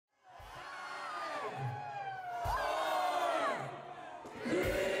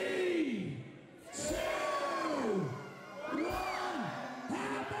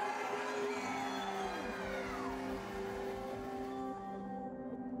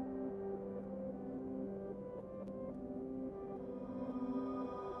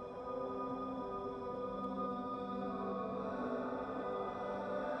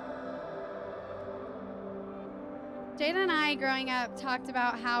Jada and I, growing up, talked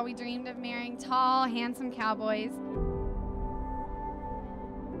about how we dreamed of marrying tall, handsome cowboys.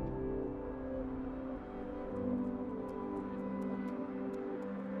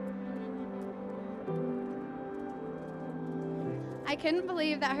 I couldn't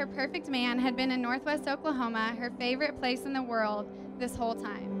believe that her perfect man had been in Northwest Oklahoma, her favorite place in the world, this whole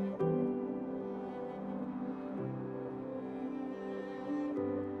time.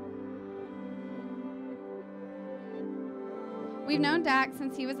 We've known Dax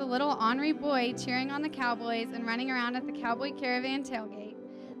since he was a little ornery boy cheering on the Cowboys and running around at the Cowboy Caravan tailgate.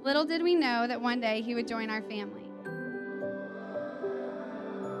 Little did we know that one day he would join our family.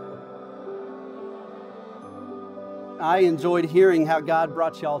 I enjoyed hearing how God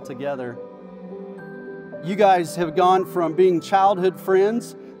brought y'all together. You guys have gone from being childhood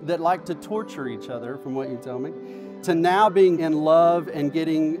friends that like to torture each other, from what you tell me, to now being in love and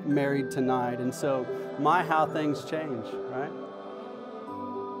getting married tonight. And so, how things change, right?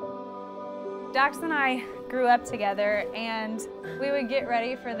 Dax and I grew up together, and we would get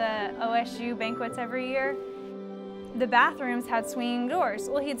ready for the OSU banquets every year. The bathrooms had swinging doors.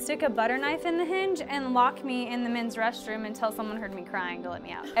 Well, he'd stick a butter knife in the hinge and lock me in the men's restroom until someone heard me crying to let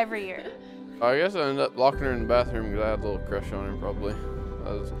me out every year. I guess I ended up locking her in the bathroom because I had a little crush on her, probably.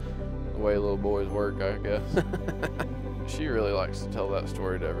 That was the way little boys work, I guess. She really likes to tell that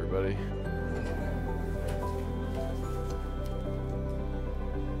story to everybody.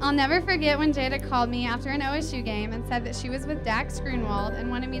 I'll never forget when Jada called me after an OSU game and said that she was with Dax Grunwald and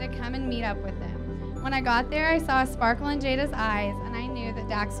wanted me to come and meet up with him. When I got there, I saw a sparkle in Jada's eyes, and I knew that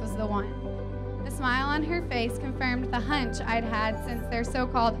Dax was the one. The smile on her face confirmed the hunch I'd had since their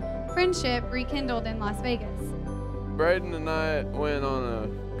so-called friendship rekindled in Las Vegas. Braden and I went on a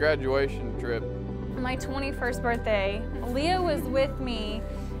graduation trip. My 21st birthday, Leah was with me.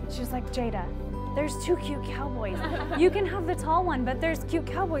 She was like, Jada, there's two cute cowboys. You can have the tall one, but there's cute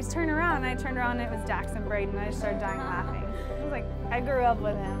cowboys. Turn around. And I turned around, and it was Dax and Braden. I just started dying laughing. I was like, I grew up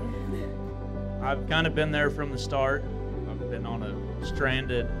with him. I've kind of been there from the start. I've been on a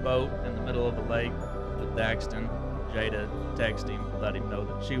stranded boat in the middle of the lake with Daxton. Jada texted him, let him know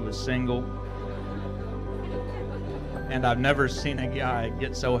that she was single. And I've never seen a guy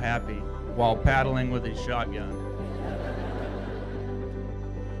get so happy while paddling with his shotgun.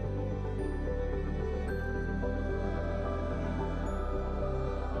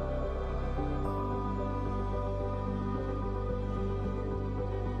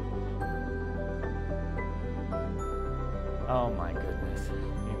 Oh my goodness,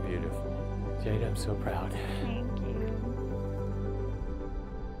 you're beautiful. Jada, I'm so proud. Thank you.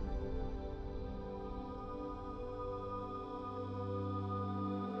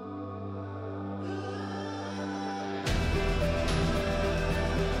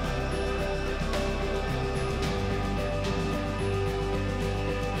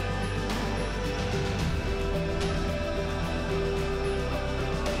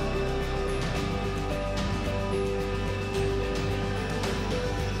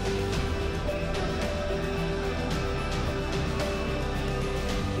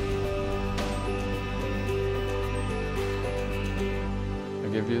 I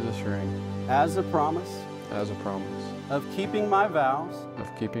give you this ring As a promise as a promise of keeping my vows of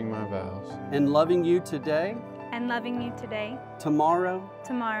keeping my vows and loving you today, And loving you today, tomorrow,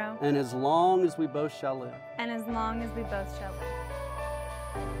 tomorrow, and as long as we both shall live. and as long as we both shall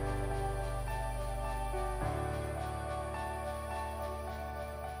live.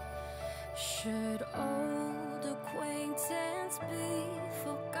 Should old acquaintance be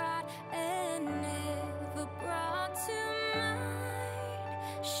forgot and never brought to mind?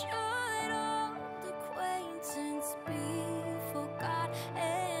 Should old acquaintance be forgot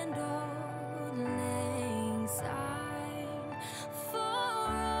and old lang syne? For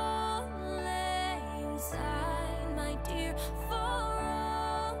old lang syne, my dear, for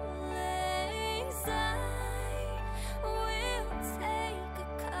old lang syne, we'll take a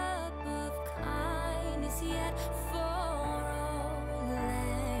cup of kindness yet for old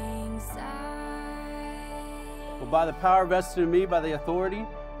lang syne. Well, by the power vested in me by the authority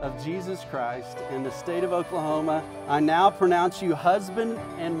of Jesus Christ in the state of Oklahoma, I now pronounce you husband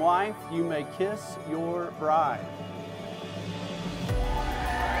and wife. You may kiss your bride.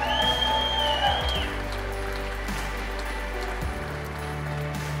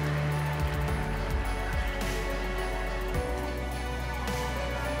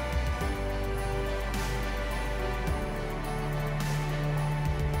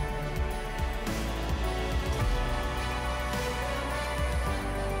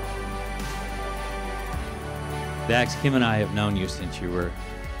 Dax, Kim and I have known you since you were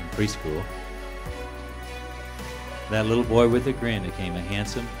in preschool. That little boy with a grin became a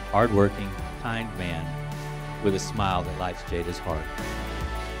handsome, hard-working, kind man with a smile that lights Jada's heart.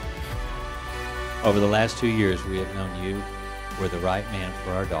 Over the last 2 years, we have known you were the right man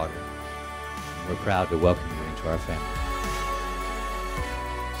for our daughter. And we're proud to welcome you into our family.